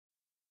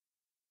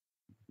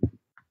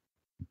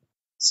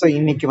So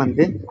இன்னைக்கு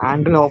வந்து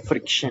angle of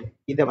friction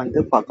இதை வந்து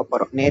பார்க்க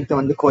போறோம். நேற்று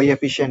வந்து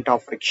கோஎஃபிஷியன்ட்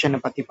ஆஃப் ஃப்ரிக்ஷனை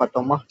பத்தி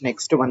பார்த்தோமா.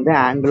 நெக்ஸ்ட் வந்து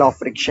ஆங்கிள் ஆஃப்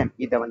ஃப்ரிக்ஷன்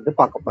இதை வந்து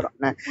பார்க்க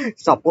போறோம்.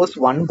 Suppose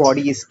one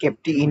body is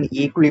kept in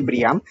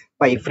equilibrium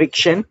by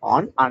friction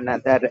on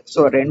another.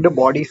 So ரெண்டு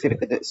பாடிஸ்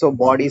இருக்குது. ஸோ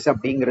பாடிஸ்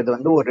அப்படிங்கிறது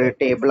வந்து ஒரு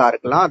டேபிளா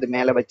இருக்கலாம், அது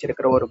மேல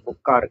வச்சிருக்கிற ஒரு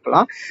புக்கா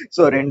இருக்கலாம்.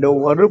 ஸோ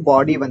ஒரு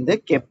பாடி வந்து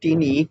கெப்ட்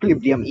இன்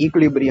ஈக்குலிபிரியம்.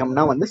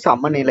 ஈக்குலிபிரியம்னா வந்து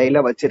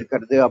சமநிலையில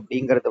வச்சிருக்கிறது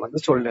அப்படிங்கறது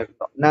வந்து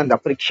சொல்லியிருந்தோம். அந்த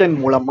ஃப்ரிக்ஷன்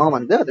மூலமா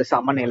வந்து அது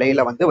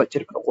சமநிலையில வந்து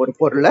வச்சிருக்கிறோம். ஒரு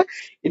பொருளை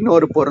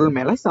இன்னொரு பொருள்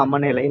மேல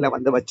சமநிலையில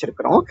வந்து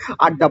வச்சிருக்கிறோம்.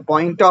 At the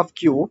point of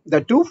Q, the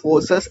two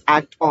forces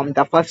act on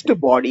the first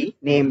body,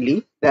 namely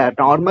the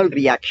normal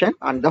reaction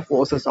and the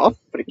forces of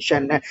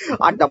friction.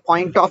 At the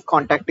point of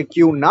contact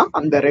Q னா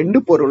அந்த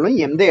ரெண்டு பொருளும்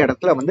எந்த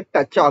இடத்துல வந்து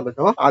டச்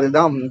ஆகுதோ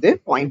அதுதான் வந்து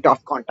பாயிண்ட்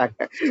ஆஃப்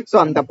கான்டாக்ட். ஸோ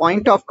அந்த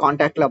பாயிண்ட் ஆஃப்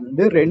கான்டாக்ட்ல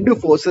வந்து ரெண்டு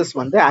ஃபோர்ஸஸ்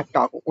வந்து ஆக்ட்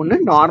ஆகும். ஒன்று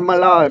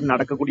நார்மலா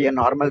நடக்கக்கூடிய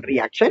நார்மல்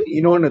ரியாக்ஷன்,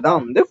 இன்னொன்று தான்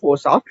வந்து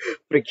force of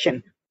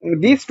friction.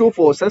 These two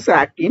forces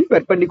act in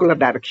perpendicular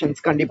directions.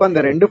 கண்டிப்பா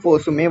இந்த ரெண்டு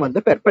ஃபோர்ஸுமே வந்து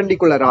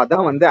பெர்பெண்டிகுலரா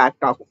தான் வந்து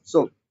ஆக்ட் ஆகும். ஸோ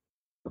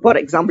ஃபார்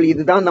எக்ஸாம்பிள்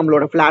இதுதான்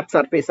நம்மளோட பிளாட்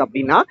சர்ஃபேஸ்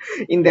அப்படின்னா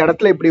இந்த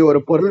இடத்துல இப்படி ஒரு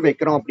பொருள்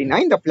வைக்கிறோம் அப்படின்னா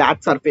இந்த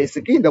பிளாட்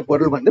சர்ஃபேஸுக்கு இந்த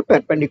பொருள் வந்து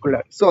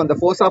பெர்பெண்டிகுலர். ஸோ அந்த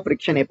ஃபோர்ஸ் ஆஃப்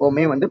ஃப்ரிக்ஷன்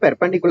எப்பவுமே வந்து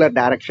பெர்பெண்டிகுலர்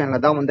டைரக்ஷன்ல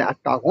தான் வந்து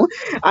ஆக்ட் ஆகும்.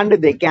 And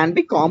they can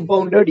be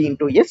compounded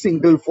into a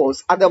single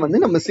force. அதை வந்து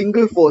நம்ம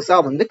சிங்கிள் ஃபோர்ஸா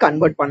வந்து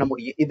கன்வெர்ட் பண்ண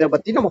முடியும். இதை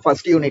பத்தி நம்ம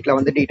ஃபர்ஸ்ட் யூனிட்ல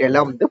வந்து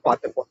டீட்டெயிலா வந்து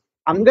பார்த்துப்போம்.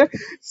 அந்த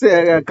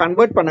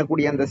கன்வெர்ட்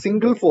பண்ணக்கூடிய அந்த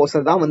சிங்கிள் ஃபோர்ஸை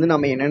தான் வந்து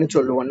நம்ம என்னன்னு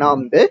சொல்லுவோம்னா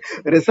வந்து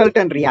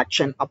ரிசல்டன்ட்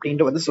ரியாக்ஷன்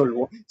அப்படின்ட்டு வந்து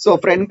சொல்லுவோம். ஸோ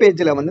ஃப்ரண்ட்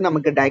பேஜ்ல வந்து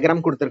நமக்கு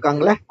டயக்ராம்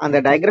கொடுத்துருக்காங்களே, அந்த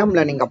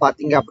டயக்ராம்ல நீங்க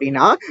பாத்தீங்க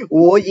அப்படின்னா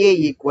OA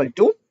equal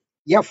to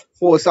F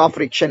force of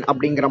friction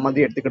அப்படிங்கிற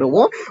மாதிரி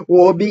எடுத்துக்கிடுவோம்.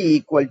 OB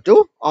ஈக்குவல் டு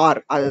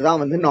ஆர்,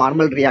 அதுதான் வந்து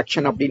நார்மல்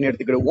ரியாக்ஷன் அப்படின்னு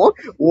எடுத்துக்கிடுவோம்.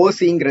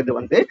 OCங்கிறது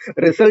வந்து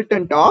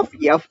resultant of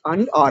F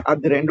and R,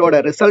 அது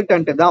ரெண்டோட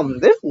ரிசல்டன்ட் தான்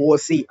வந்து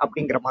OC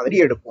அப்படிங்கிற மாதிரி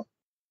எடுப்போம்.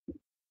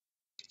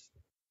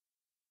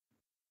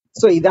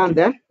 ஸோ இதான்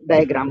அந்த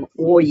டயக்ராம்.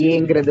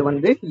 OAங்கிறது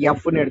வந்து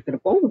எஃப்னு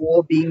எடுத்திருப்போம்,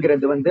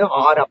 OBங்கிறது வந்து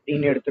ஆர்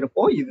அப்படின்னு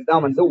எடுத்திருப்போம்.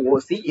 இதுதான் வந்து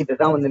OC,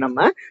 இதுதான் வந்து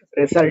நம்ம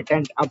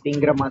ரிசல்டன்ட்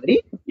அப்படிங்கிற மாதிரி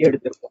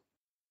எடுத்திருப்போம்.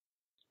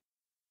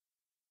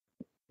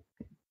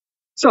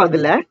 ஸோ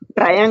அதுல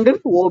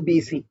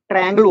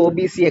ட்ரையாங்கிள்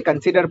ஓபிசியை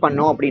கன்சிடர்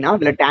பண்ணோம் அப்படின்னா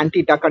அதுல டான்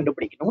தீட்டா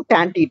கண்டுபிடிக்கணும்.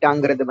 டான்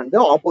தீட்டாங்கிறது வந்து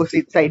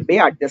opposite side by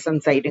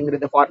adjacent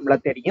சைடுங்கிறது formula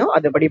தெரியும்.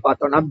 அதுபடி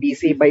பார்த்தோம்னா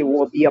BC பை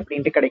OB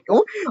அப்படின்ட்டு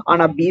கிடைக்கும்.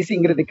 ஆனா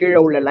BCங்கிறது கீழே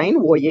உள்ள லைன்,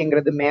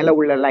 OAங்கிறது மேல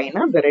உள்ள லைன்.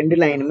 அந்த ரெண்டு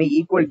லைனுமே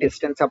ஈக்குவல்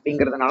டிஸ்டன்ஸ்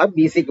அப்படிங்கிறதுனால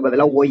BCக்கு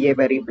பதிலாக OA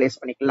ரீப்ளேஸ்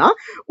பண்ணிக்கலாம்.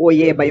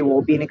 OA பை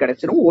OBன்னு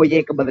கிடைச்சிரும்.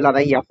 OAக்கு பதிலாக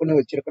தான் Fன்னு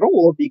வச்சிருக்கிறோம்,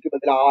 OBக்கு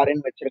பதிலாக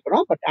Rன்னு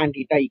வச்சிருக்கிறோம். But tan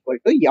theta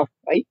equal to F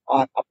by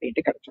R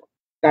அப்படின்ட்டு கிடைச்சிரும்.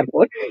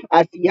 Therefore,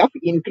 as F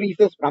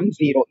increases from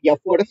 0, F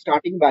ஓட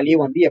ஸ்டார்டிங் வேல்யூ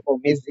வந்து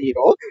எப்பவுமே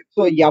 0.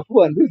 ஸோ F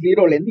வந்து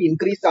 0ல இருந்து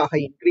இன்க்ரீஸ்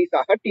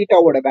ஆக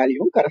தீட்டாவோட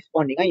வேல்யூவும்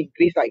கரஸ்பாண்டிங்கா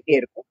இன்க்ரீஸ் ஆகிட்டே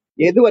இருக்கும்.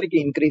 எது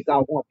வரைக்கும் இன்க்ரீஸ்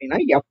ஆகும் அப்படின்னா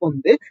F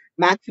வந்து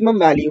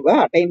மேக்சிமம் வேல்யூவை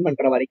அட்டைன்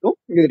பண்ற வரைக்கும்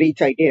இது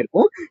ரீச் ஆகிட்டே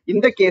இருக்கும்.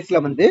 இந்த கேஸ்ல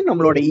வந்து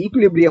நம்மளோட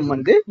ஈக்குலிபிரியம்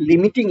வந்து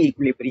லிமிட்டிங்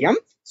ஈக்குலிபிரியம்.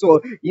 ஸோ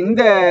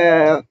இந்த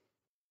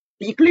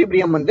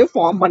ஈக்குலிபிரியம் வந்து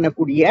ஃபார்ம்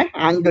பண்ணக்கூடிய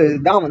ஆங்கிள்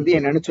தான் வந்து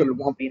என்னன்னு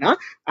சொல்லுவோம் அப்படின்னா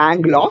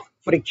ஆங்கிள் ஆஃப்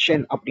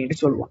ஃப்ரிக்ஷன் அப்படின்னு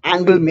சொல்லுவோம்.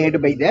 Angle Medu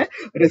by the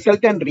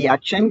resultant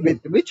reaction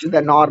with which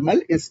the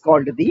normal is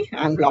called the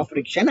angle of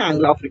friction.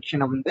 Angle of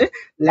ஃப்ரிக்ஷனை வந்து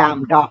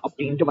லாம்டா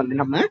அப்படின்ட்டு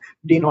வந்து நம்ம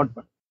டினோட்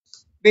பண்ணுவோம்.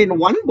 When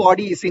one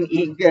body is in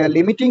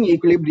limiting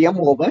equilibrium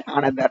over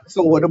another. So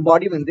ஒரு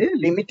பாடி வந்து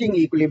limiting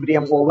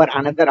equilibrium over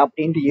another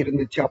அப்படின்ட்டு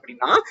இருந்துச்சு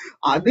அப்படின்னா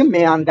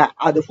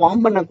அது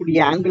ஃபார்ம் பண்ணக்கூடிய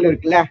ஆங்கிள்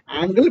இருக்குல்ல,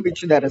 angle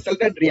which the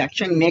resultant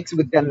reaction makes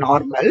with the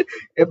normal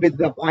with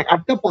the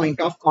at the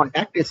point of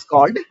contact is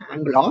called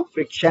angle of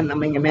friction.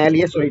 நம்ம இங்க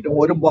மேலேயே சொல்லிட்டோம்,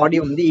 ஒரு பாடி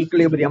வந்து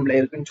ஈக்குலிபிரியம்ல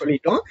இருக்குன்னு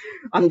சொல்லிட்டோம்.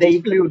 அந்த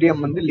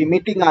ஈக்குலிபிரியம் வந்து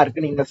லிமிட்டிங்கா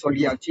இருக்கு நீங்க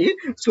சொல்லியாச்சு.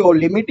 ஸோ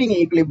லிமிட்டிங்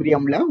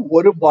ஈக்குலிபிரியம்ல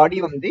ஒரு பாடி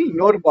வந்து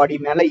இன்னொரு பாடி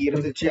மேல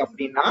இருந்துச்சு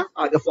அப்படின்னா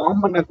அது ஃபார்ம்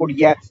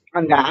பண்ணக்கூடிய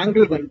அந்த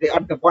ஆங்கிள் வந்து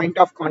at the point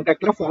of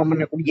கான்டாக்ட்ல form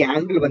பண்ணக்கூடிய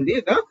ஆங்கிள் வந்து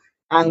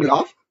ஆங்கிள்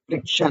ஆஃப்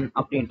ஃப்ரிக்ஷன்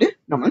அப்படின்ட்டு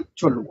நம்ம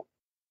சொல்லுவோம்.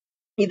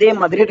 இதே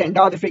மாதிரி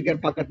ரெண்டாவது ஃபிகர்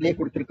பக்கத்திலேயே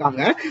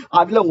கொடுத்திருக்காங்க.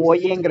 அதுல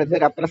OAங்கிறது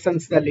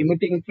ரெப்ரசன்ஸ் த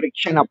லிமிட்டிங்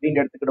ஃப்ரிக்ஷன்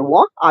அப்படின்னு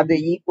எடுத்துக்கிடுவோம். அது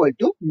ஈக்குவல்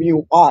டு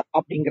μR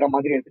அப்படிங்கிற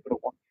மாதிரி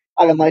எடுத்துக்கிடுவோம்.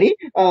 அது மாதிரி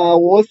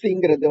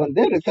OCங்கிறது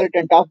வந்து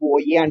ரிசல்டன்ட் ஆஃப்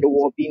OA அண்ட்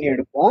OBன்னு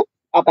எடுப்போம்.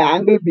 அப்ப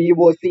angle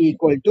BOC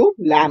equal to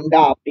lambda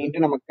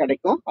அப்படின்ட்டு நமக்கு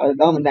கிடைக்கும்.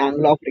 அதுதான் வந்து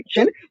ஆங்கிள் ஆஃப்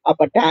ஃப்ரிக்ஷன்.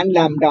 அப்ப டான்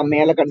லாம்டா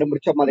மேல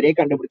கண்டுபிடிச்ச மாதிரியே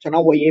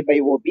கண்டுபிடிச்சோம்னா OA பை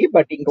OB.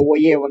 பட் இங்க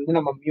OA வந்து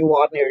நம்ம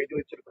μRன்னு எழுதி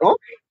வச்சிருக்கிறோம்.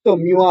 So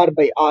μR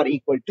by R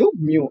equal to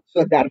mu.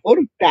 So therefore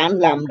tan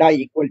lambda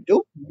equal to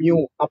mu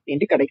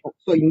அப்படின்ட்டு கிடைக்கும்.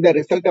 ஸோ இந்த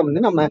ரிசல்ட்டை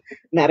வந்து நம்ம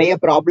நிறைய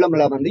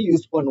ப்ராப்ளம்ல வந்து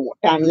யூஸ் பண்ணுவோம்.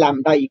 tan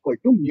lambda equal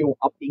to mu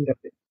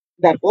அப்படிங்கிறது.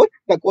 Therefore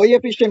the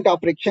coefficient of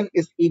friction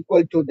is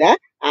equal to the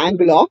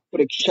angle of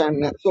friction.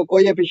 So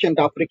coefficient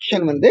of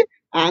friction வந்து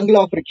angle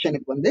of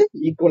frictionக்கு வந்து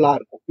ஈக்குவலா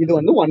இருக்கும். இது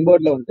வந்து ஒன்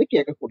வேர்ட்ல வந்து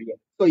கேட்கக்கூடியது.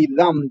 ஸோ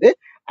இதுதான் வந்து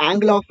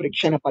angle of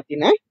friction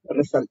பத்தின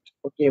ரிசல்ட்.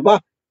 ஓகேவா?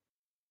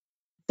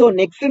 ஸோ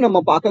நெக்ஸ்ட்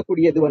நம்ம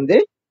பார்க்கக்கூடியது வந்து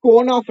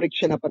கோன் ஆஃப்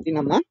ஃப்ரிக்ஷனை பத்தி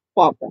நம்ம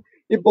பார்ப்போம்.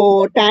 இப்போ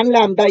tan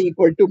lambda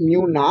equal to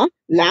மியூனா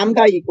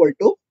lambda equal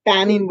to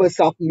tan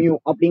inverse of mu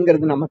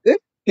அப்படிங்கிறது நமக்கு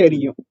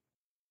தெரியும்.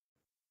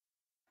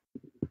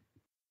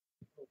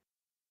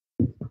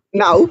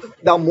 Now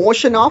the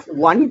motion of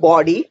one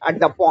body at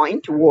the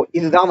point O,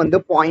 இதுதான் வந்து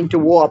point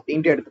O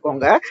அப்படின்ட்டு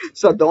எடுத்துக்கோங்க.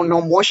 So the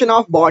no motion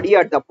of body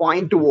at the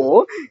point O,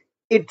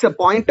 it's a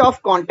point of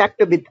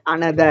contact with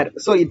another.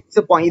 So it's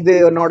a point,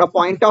 இதனோட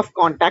point of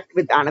contact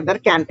with another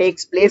can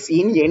takes place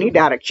in any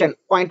direction.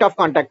 Point of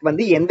contact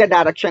வந்து எந்த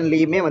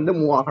directionலயுமே வந்து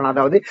move ஆகலாம்.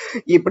 அதாவது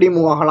இப்படி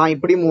move ஆகலாம்,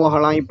 இப்படி move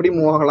ஆகலாம், இப்படி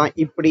மூவ் ஆகலாம்,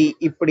 இப்படி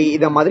இப்படி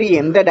இத மாதிரி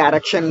எந்த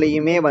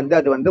directionலயுமே வந்து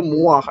அது வந்து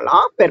மூவ்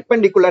ஆகலாம்.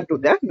 Perpendicular to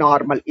the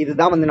normal.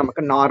 இதுதான் வந்து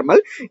நமக்கு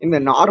நார்மல். இந்த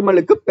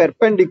நார்மலுக்கு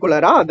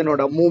பெர்பெண்டிகுலரா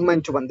அதனோட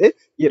மூவ்மெண்ட் வந்து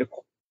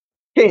இருக்கும்.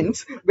 Hence,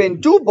 when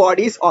two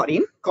bodies are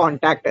in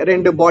contact,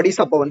 ரெண்டு பாடிஸ்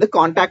அப்போ வந்து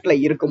கான்டாக்ட்ல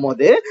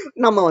இருக்கும்போது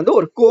நம்ம வந்து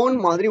ஒரு கோன்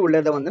மாதிரி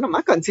உள்ளதை வந்து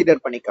நம்ம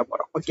கன்சிடர் பண்ணிக்க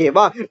போறோம்.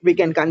 ஓகேவா? we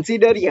can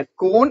consider a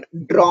cone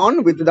drawn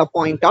with the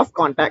point of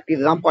contact.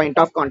 இதுதான் point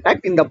of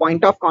contact. இந்த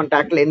point of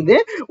contactல இருந்து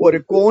ஒரு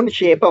கோன்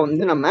ஷேப்பை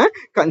வந்து நம்ம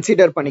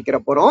கன்சிடர் பண்ணிக்கிற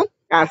போறோம்.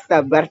 as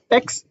the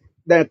vertex,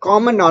 the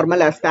common normal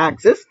as the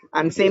axis,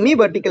 and semi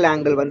vertical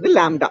angle வந்து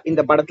lambda.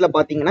 இந்த படத்துல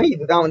பாத்தீங்கன்னா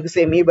இதுதான் வந்து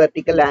semi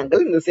vertical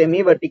angle. இந்த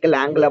semi vertical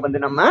angle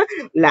வந்து நம்ம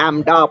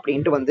lambda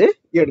அப்படின்ட்டு வந்து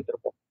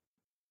எடுத்திருப்போம்.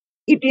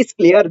 It is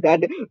clear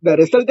that the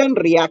resultant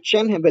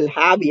reaction will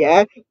have a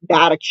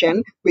direction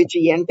which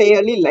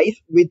entirely lies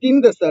within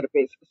the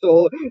surface. So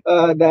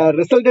the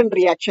resultant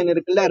reaction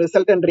இருக்குல்ல,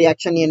 resultant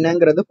reaction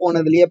என்னங்கிறது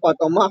போனதுலயே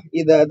பார்த்தோமா,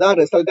 இதுதான்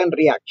resultant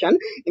reaction.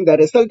 இந்த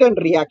resultant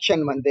reaction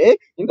வந்து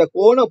இந்த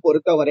கோணை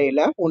பொறுத்த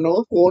வரையில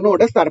ஒன்னும்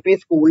கோனோட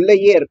சர்ஃபேஸ்க்கு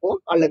உள்ளேயே இருக்கும்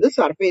அல்லது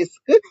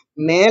சர்ஃபேஸ்க்கு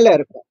மேல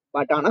இருக்கும்.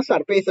 பட் ஆனா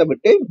சர்ஃபேஸை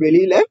விட்டு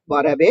வெளியில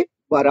வரவே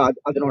வராது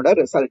அதனோட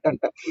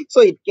resultant.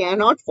 So it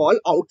cannot fall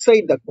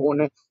outside the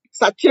cone.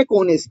 Such a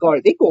cone is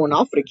called the cone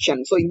of friction.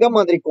 So இந்த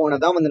மாதிரி கோனை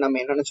தான் வந்து நம்ம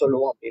என்னன்னு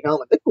சொல்லுவோம் அப்படின்னா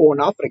வந்து cone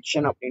of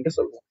friction அப்படின்ட்டு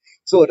சொல்லுவோம்.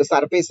 ஸோ ஒரு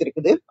சர்ஃபேஸ்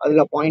இருக்குது,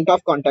 அதுல பாயிண்ட்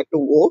ஆஃப் கான்டாக்ட்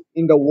ஓ,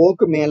 இந்த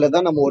ஓக்கு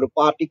மேலதான் நம்ம ஒரு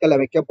பார்ட்டிக்கலை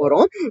வைக்க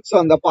போறோம். ஸோ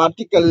அந்த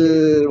பார்ட்டிக்கல்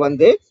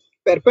வந்து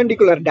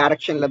பெர்பெண்டிகுலர்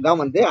டைரக்ஷன்ல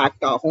தான் வந்து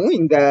ஆக்ட் ஆகும்.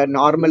 இந்த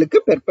நார்மலுக்கு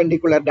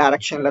பெர்பெண்டிகுலர்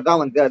டைரக்ஷன்ல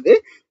தான் வந்து அது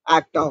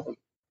ஆக்ட் ஆகும்.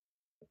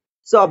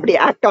 ஸோ அப்படி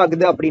ஆக்ட்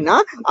ஆகுது அப்படின்னா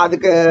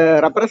அதுக்கு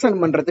ரெப்ரசன்ட்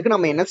பண்றதுக்கு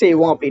நம்ம என்ன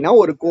செய்வோம் அப்படின்னா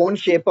ஒரு கோன்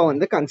ஷேப்பை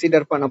வந்து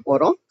கன்சிடர் பண்ண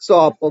போறோம். ஸோ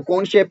அப்போ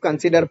கோன் ஷேப்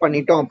கன்சிடர்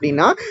பண்ணிட்டோம்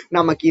அப்படின்னா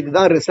நமக்கு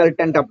இதுதான்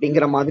ரிசல்டன்ட்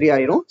அப்படிங்கிற மாதிரி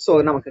ஆயிரும்.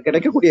 ஸோ நமக்கு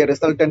கிடைக்கக்கூடிய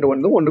ரிசல்டன்ட்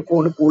வந்து ஒன்று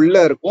கோனுக்கு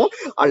உள்ள இருக்கும்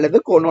அல்லது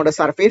கோனோட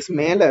சர்ஃபேஸ்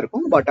மேல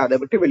இருக்கும். பட் அதை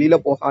விட்டு வெளியில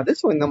போகாது.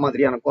 ஸோ இந்த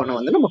மாதிரியான கோனை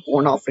வந்து நம்ம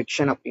கோன் ஆஃப்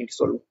ஃப்ரிக்ஷன் அப்படின்னு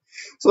சொல்லுவோம்.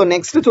 ஸோ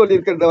நெக்ஸ்ட்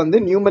சொல்லியிருக்கிறது வந்து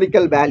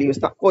நியூமரிக்கல்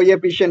வேல்யூஸ் தான்.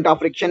 Coefficient of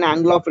friction,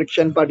 angle of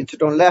friction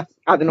படிச்சுட்டோம்ல,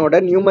 அதனோட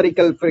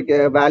நியூமரிக்கல்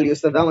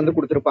வேல்யூஸ் தான் வந்து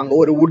கொடுத்துருப்பாங்க.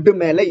 ஒரு வுட்டு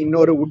மேல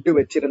இன்னொரு வுட்டு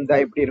வச்சிருந்தா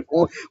எப்படி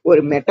இருக்கும்,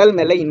 ஒரு மெட்டல்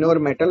மேல இன்னொரு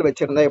மெட்டல்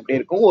வச்சிருந்தா எப்படி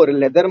இருக்கும், ஒரு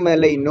லெதர்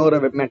மேல இன்னொரு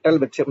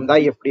மெட்டல் வச்சிருந்தா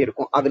எப்படி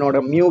இருக்கும்,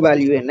 அதனோட மியூ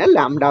வேல்யூ என்ன,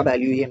 லாம்டா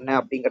வேல்யூ என்ன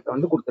அப்படிங்கறத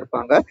வந்து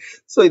கொடுத்துருப்பாங்க.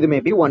 ஸோ இது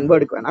மேபி ஒன்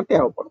வேர்டுக்கு வேணா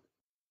தேவைப்படும்.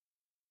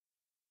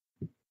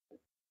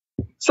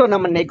 ஸோ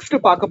நம்ம நெக்ஸ்ட்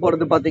பார்க்க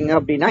போறது பாத்தீங்க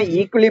அப்படின்னா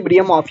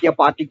equilibrium of a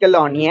particle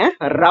on a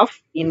rough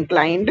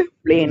inclined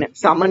plane.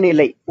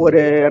 சமநிலை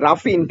ஒரு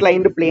ரஃப்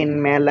இன்க்ளைன்டு பிளேன்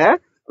மேல,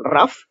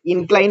 ரஃப்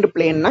இன்க்ளைன்டு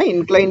பிளேன்னா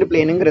இன்க்ளைன்டு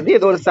பிளேனுங்கிறது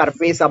ஏதோ ஒரு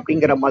சர்ஃபேஸ்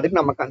அப்படிங்கிற மாதிரி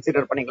நம்ம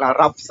கன்சிடர் பண்ணிக்கலாம்.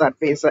 ரஃப்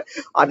சர்ஃபேஸ்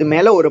அது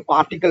மேல ஒரு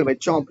பார்ட்டிகல்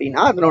வச்சோம்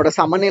அப்படின்னா அதனோட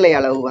சமநிலை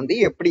அளவு வந்து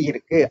எப்படி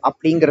இருக்கு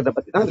அப்படிங்கறத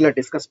பத்தி தான் இதுல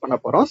டிஸ்கஸ் பண்ண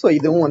போறோம். ஸோ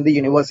இதுவும் வந்து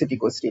யூனிவர்சிட்டி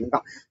கொஸ்டின்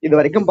தான். இது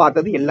வரைக்கும்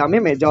பார்த்தது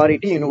எல்லாமே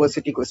மெஜாரிட்டி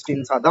யூனிவர்சிட்டி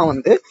கொஸ்டின்ஸா தான்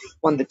வந்து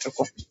வந்துட்டு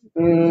இருக்கும்.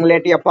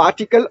 Let a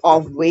particle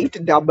of weight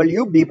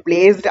W be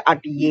placed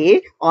at A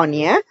on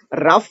a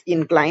rough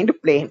inclined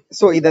plane.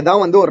 So இதை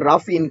தான் வந்து ஒரு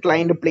rough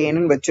inclined plane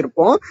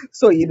வச்சிருப்போம்.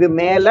 ஸோ இது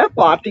மேல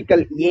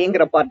பார்ட்டிக்கல்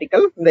ஏங்கிற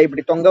பார்ட்டிக்கல் இந்த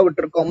இப்படி தொங்க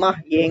விட்டுருக்கோமா,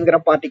 ஏங்கிற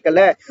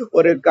பார்ட்டிக்கலை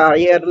ஒரு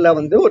கயர்ல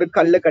வந்து ஒரு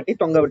கல்லு கட்டி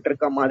தொங்க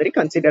விட்டுருக்க மாதிரி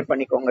கன்சிடர்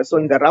பண்ணிக்கோங்க. ஸோ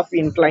இந்த ரஃப்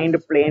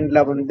இன்க்ளைன்டு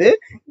பிளேன்ல வந்து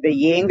இந்த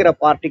ஏங்கிற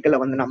பார்ட்டிக்கலை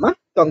வந்து நம்ம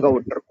தொங்க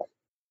விட்டுருக்கோம்.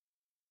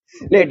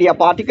 Let a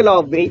particle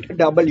of weight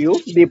W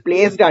be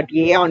placed at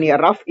A on a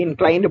rough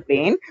inclined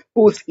plane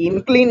whose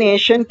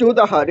inclination to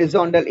the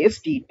horizontal is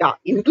theta.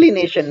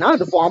 Inclination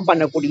அது ஃபார்ம்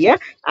பண்ணக்கூடிய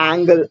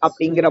ஆங்கிள்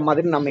அப்படிங்கிற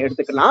மாதிரி நம்ம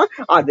எடுத்துக்கலாம்.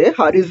 அது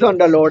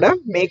ஹரிசாண்டலோட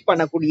மேக்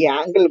பண்ணக்கூடிய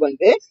ஆங்கிள்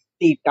வந்து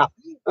theta.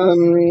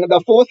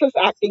 The forces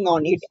acting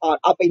on it are,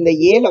 அப்ப இந்த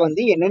ஏல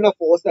வந்து என்னென்ன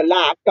ஃபோர்ஸ்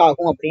எல்லாம் ஆக்ட்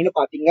ஆகும் அப்படின்னு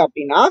பாத்தீங்க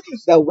அப்படின்னா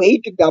the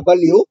weight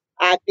W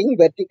acting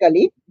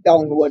vertically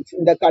downwards.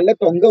 இந்த கல்லை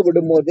தொங்க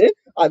விடும்போது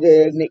அது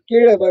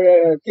கீழே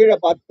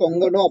பார்த்து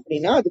தொங்கணும்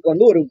அப்படின்னா அதுக்கு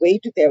வந்து ஒரு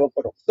வெயிட்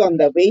தேவைப்படும். ஸோ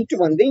அந்த வெயிட்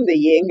வந்து இந்த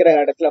ஏங்கிற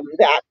இடத்துல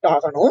வந்து ஆக்ட்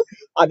ஆகணும்.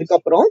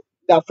 அதுக்கப்புறம்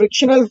the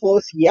frictional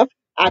force F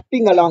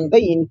acting along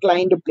the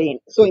inclined plane.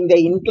 So இந்த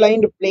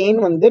inclined plane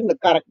வந்து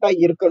கரெக்டா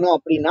இருக்கணும்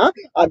அப்படின்னா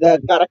அதை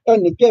கரெக்டா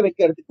நிக்க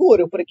வைக்கிறதுக்கு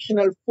ஒரு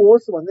ஃப்ரிக்ஷனல்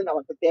ஃபோர்ஸ் வந்து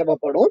நமக்கு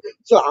தேவைப்படும்.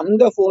 ஸோ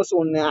அந்த ஃபோர்ஸ்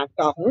ஒன்று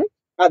ஆக்ட் ஆகும்.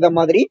 அத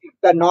மாதிரி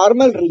the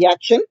normal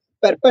reaction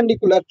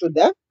perpendicular to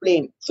the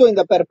plane. So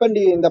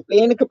இந்த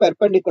பிளேனுக்கு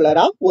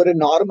பெர்பெண்டிகுலரா ஒரு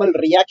நார்மல்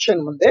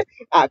ரியாக்ஷன் வந்து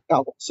ஆக்ட்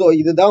ஆகும். ஸோ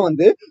இதுதான்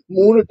வந்து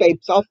 3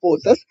 types of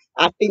forces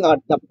acting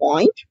at the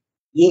point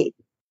A.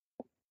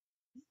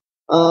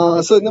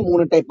 So இந்த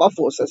 3 டைப் ஆஃப்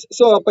ஃபோர்சஸ்.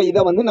 ஸோ அப்ப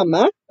இதை வந்து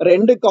நம்ம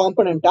 2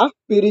 காம்பனண்டா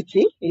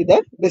பிரிச்சு இதை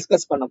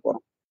டிஸ்கஸ் பண்ண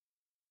போறோம்.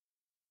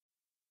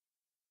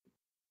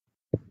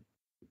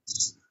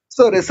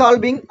 So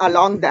resolving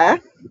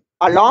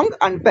along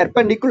and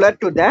perpendicular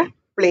to the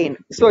plane.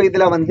 So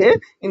இதுல வந்து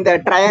இந்த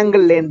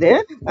ட்ரையாங்கிள்ல இருந்து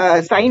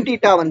sin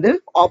theta வந்து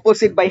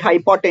opposite by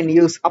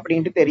hypotenuse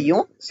அப்படின்ட்டு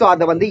தெரியும். So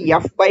அதை வந்து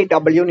f by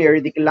w ன்னு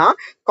எழுதிக்கலாம்.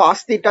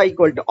 cos theta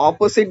equal to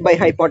opposite by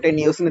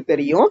hypotenuse ன்னு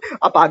தெரியும்.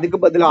 அப்ப அதுக்கு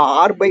பதிலா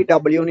r by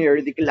w ன்னு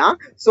எழுதிக்கலாம்.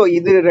 So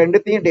இது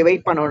ரெண்டுத்தையும்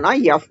டிவைட் பண்ணோம்னா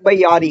f by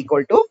r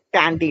equal to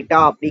tan theta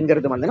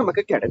அப்படிங்கிறது வந்து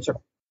நமக்கு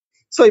கிடைச்சிடும்.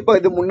 ஸோ இப்போ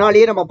இது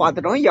முன்னாலேயே நம்ம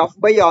பார்த்துட்டோம் எஃப்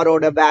பை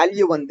ஆரோட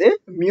வேல்யூ வந்து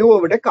மியூவை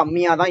விட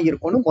கம்மியாக தான்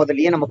இருக்கும்னு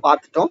முதல்லயே நம்ம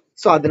பார்த்துட்டோம்.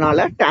 ஸோ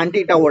அதனால டான்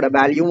தீட்டாவோட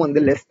வேல்யூ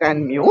வந்து லெஸ்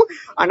தேன் மியூ.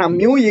 ஆனால்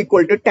mu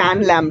equal to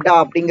Don lambda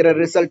அப்படிங்கிற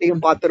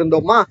ரிசல்ட்டையும்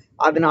பார்த்துருந்தோமா,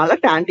 அதனால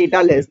tan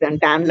theta less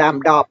than Don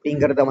lambda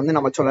அப்படிங்கிறத வந்து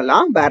நம்ம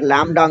சொல்லலாம். வேற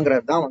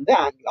லாம்டாங்கிறது தான் வந்து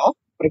angle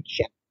of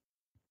friction.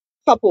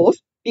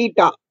 Suppose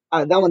theta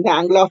அதுதான் வந்து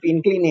angle of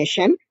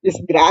inclination is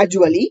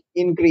gradually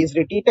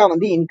increased. Theta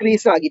வந்து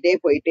இன்க்ரீஸ் ஆகிட்டே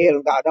போயிட்டே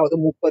இருந்தா, அதாவது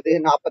 30,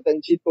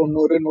 45,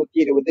 90,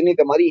 120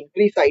 இந்த மாதிரி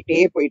இன்க்ரீஸ் ஆகிட்டே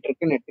போயிட்டு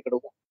இருக்குன்னு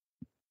எடுத்துக்கிடுவோம்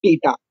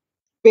theta.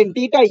 when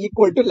theta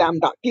equal to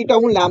lambda,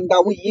 தீட்டாவும்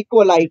லாம்டாவும்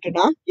equal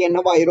ஆயிட்டுனா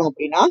என்னவாயிரும்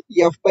அப்படின்னா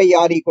f by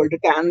r equal to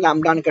tan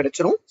lambdaன்னு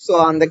கிடைச்சிரும். ஸோ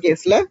அந்த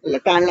கேஸ்ல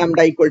tan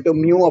lambda equal to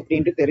mu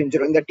அப்படின்ட்டு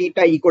தெரிஞ்சிடும். இந்த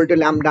தீட்டா ஈக்குவல் டு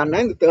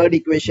லாம்டான்னா இந்த தேர்ட்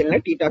ஈக்குவேஷன்ல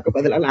தீட்டாக்கு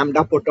பதிலாக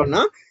லாம்டா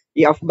போட்டோம்னா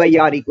f by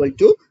r equal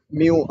to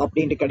mu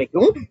அப்படின்ட்டு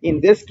கிடைக்கும். in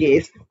this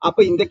case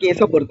அப்ப இந்த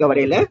கேஸை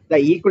பொறுத்தவரையில the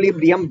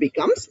equilibrium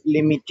becomes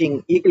limiting.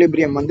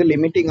 equilibrium வந்து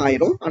limiting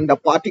ஆயிரும் and the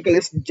particle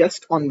is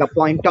just on the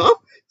point of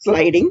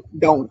sliding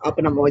down.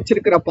 அப்ப நம்ம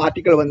வச்சிருக்கிற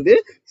பார்ட்டிகல் வந்து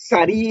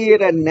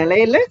சரியற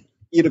நிலையில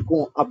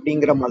இருக்கும்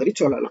அப்படிங்கிற மாதிரி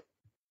சொல்லலாம்.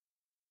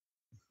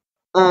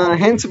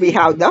 Hence we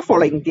have the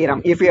following theorem.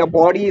 If your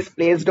body is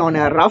placed on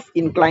a rough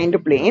inclined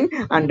plane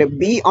and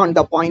be on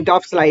the point of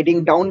sliding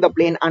down the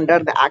plane under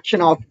the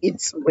action of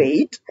its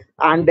weight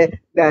and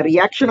the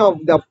reaction of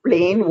the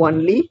plane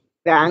only,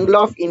 the angle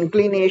of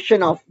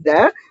inclination of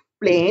the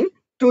plane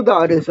to the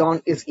horizon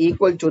is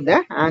equal to the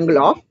angle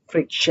of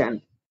friction.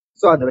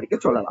 So அது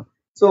வரைக்கும் சொல்லலாம்.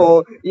 So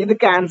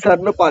இதுக்கு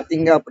ஆன்சர்னு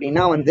பார்த்தீங்க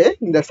அப்படின்னா வந்து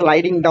இந்த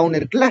sliding down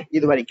இருக்குல்ல,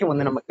 இது வரைக்கும்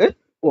வந்து நமக்கு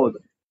போகுது.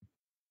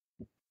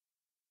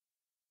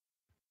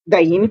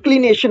 The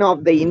inclination of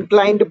the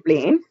inclined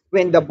plane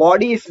when the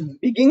body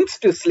begins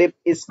to slip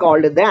is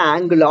called the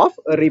angle of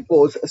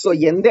repose. So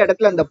எந்த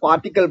இடத்துல அந்த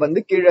பார்ட்டிகல் வந்து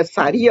கீழே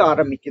சரிய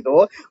ஆரம்பிக்குதோ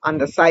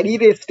அந்த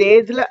சரீர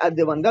ஸ்டேஜ்ல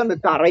அது வந்து அந்த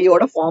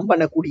தரையோட ஃபார்ம்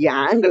பண்ணக்கூடிய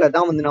ஆங்கிளை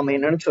தான் வந்து நம்ம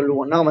என்னன்னு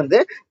சொல்லுவோம்னா வந்து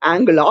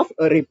ஆங்கிள் ஆஃப்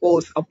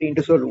ரிப்போஸ்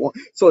அப்படின்ட்டு சொல்லுவோம்.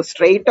 ஸோ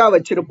ஸ்ட்ரெயிட்டா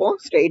வச்சிருப்போம்,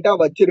 ஸ்ட்ரெயிட்டா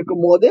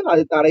வச்சிருக்கும் போது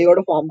அது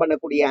தரையோட ஃபார்ம்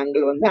பண்ணக்கூடிய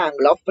ஆங்கிள் வந்து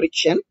ஆங்கிள் ஆஃப்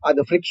ஃப்ரிக்ஷன்.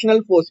 அது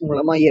ஃப்ரிக்ஷனல் ஃபோர்ஸ்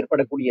மூலமா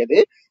ஏற்படக்கூடியது.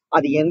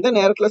 அது எந்த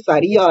நேரத்துல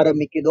சரிய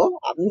ஆரம்பிக்குதோ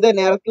அந்த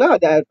நேரத்துல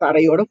அதை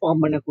தரையோட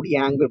ஃபார்ம் பண்ணக்கூடிய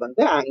ஆங்கிள்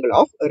வந்து ஆங்கிள்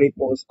ஆஃப்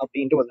ரிப்போஸ்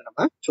அப்படின்ட்டு வந்து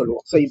நம்ம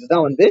சொல்லுவோம். ஸோ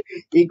இதுதான் வந்து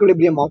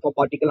equilibrium of a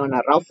particle on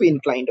a rough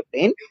inclined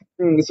plane.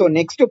 So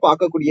next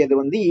பார்க்கக்கூடியது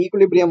வந்து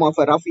equilibrium of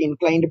a rough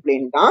inclined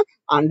plane தான்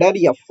under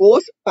a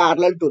force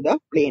parallel to the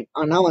plane.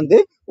 ஆனா வந்து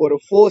ஒரு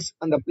ஃபோர்ஸ்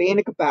அந்த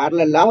பிளேனுக்கு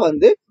பேரலா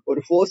வந்து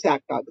ஒரு ஃபோர்ஸ்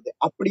ஆக்ட் ஆகுது.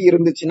 அப்படி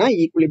இருந்துச்சுன்னா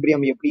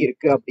ஈக்குலிபிரியம் எப்படி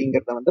இருக்கு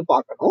அப்படிங்கறத வந்து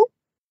பார்க்கணும்.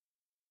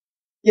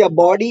 A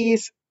body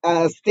is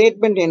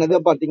statement என்னது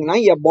பார்த்தீங்கன்னா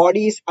a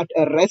body is at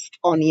a rest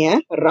on a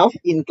rough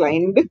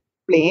inclined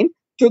plane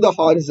to the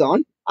horizon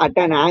at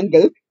an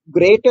angle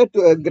greater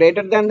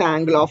than the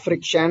angle of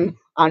friction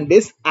and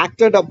is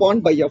acted upon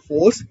by a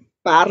force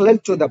parallel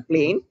to the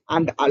plane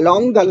and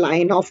along the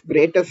line of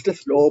greatest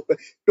slope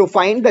to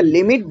find the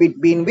limit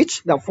between which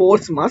the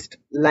force must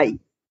lie.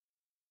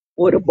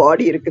 ஒரு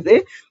பாடி இருக்குது,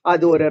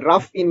 அது ஒரு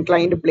rough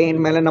inclined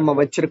plane மேல நம்ம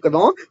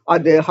வச்சிருக்கோம்.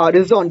 அது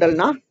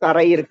ஹரிசாண்டல்னா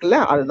தரை இருக்குல்ல,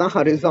 அதுதான்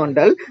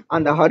ஹரிசாண்டல்.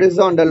 அந்த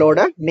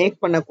ஹரிசாண்டலோட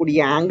மேக்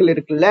பண்ணக்கூடிய ஆங்கிள்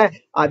இருக்குல்ல,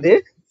 அது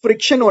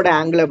ஃப்ரிக்ஷனோட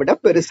ஆங்கிளை விட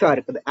பெருசா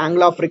இருக்குது.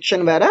 ஆங்கிள் ஆஃப்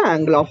ஃப்ரிக்ஷன் வேற,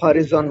 ஆங்கிள் ஆஃப்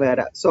ஹரிசான் வேற.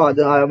 ஸோ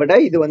அதை விட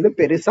இது வந்து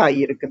பெருசா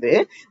இருக்குது.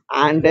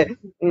 And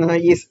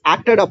is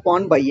acted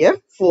upon by a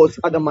force.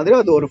 அது மாதிரி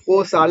அது ஒரு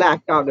ஃபோர்ஸால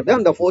ஆக்ட் ஆகுது.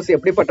 அந்த ஃபோர்ஸ்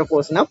எப்படிப்பட்ட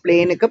ஃபோர்ஸ்னா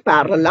பிளேனுக்கு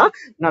பேரலா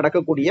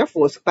நடக்கக்கூடிய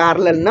ஃபோர்ஸ்.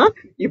 பேரலல்னா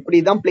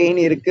இப்படிதான்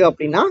பிளேன் இருக்கு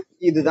அப்படின்னா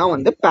இதுதான்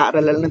வந்து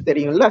பேரலல்னு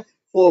தெரியும்ல.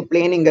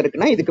 பிளேன் இங்க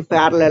இருக்குன்னா இதுக்கு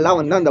பேரலா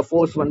வந்து அந்த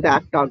ஃபோர்ஸ் வந்து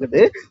ஆக்ட்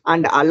ஆகுது.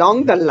 And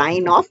along the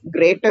line of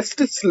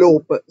greatest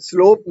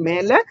slope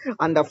மேல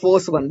அந்த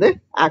ஃபோர்ஸ் வந்து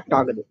ஆக்ட்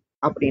ஆகுது.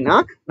 அப்படின்னா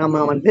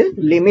நம்ம வந்து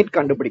லிமிட்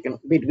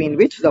கண்டுபிடிக்கணும். Between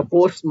which the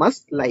force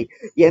must லை.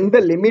 எந்த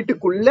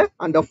லிமிட்டுக்குள்ள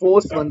அந்த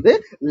ஃபோர்ஸ் வந்து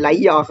லை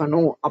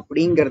ஆகணும்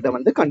அப்படிங்கறத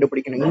வந்து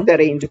கண்டுபிடிக்கணும். இந்த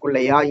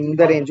ரேஞ்சுக்குள்ளையா,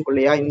 இந்த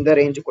ரேஞ்சுக்குள்ளையா, இந்த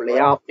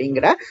ரேஞ்சுக்குள்ளையா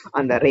அப்படிங்கிற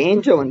அந்த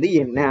ரேஞ்சை வந்து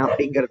என்ன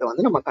அப்படிங்கறத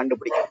வந்து நம்ம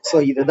கண்டுபிடிக்கணும். ஸோ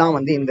இதுதான்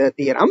வந்து இந்த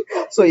தியரம்.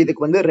 ஸோ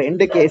இதுக்கு வந்து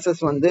 2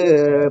 கேசஸ் வந்து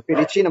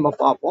பிரிச்சு நம்ம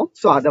பார்ப்போம்.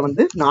 ஸோ அதை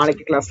வந்து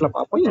நாளைக்கு கிளாஸ்ல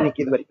பார்ப்போம்.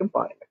 இன்னைக்கு இது வரைக்கும்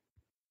பாருங்க.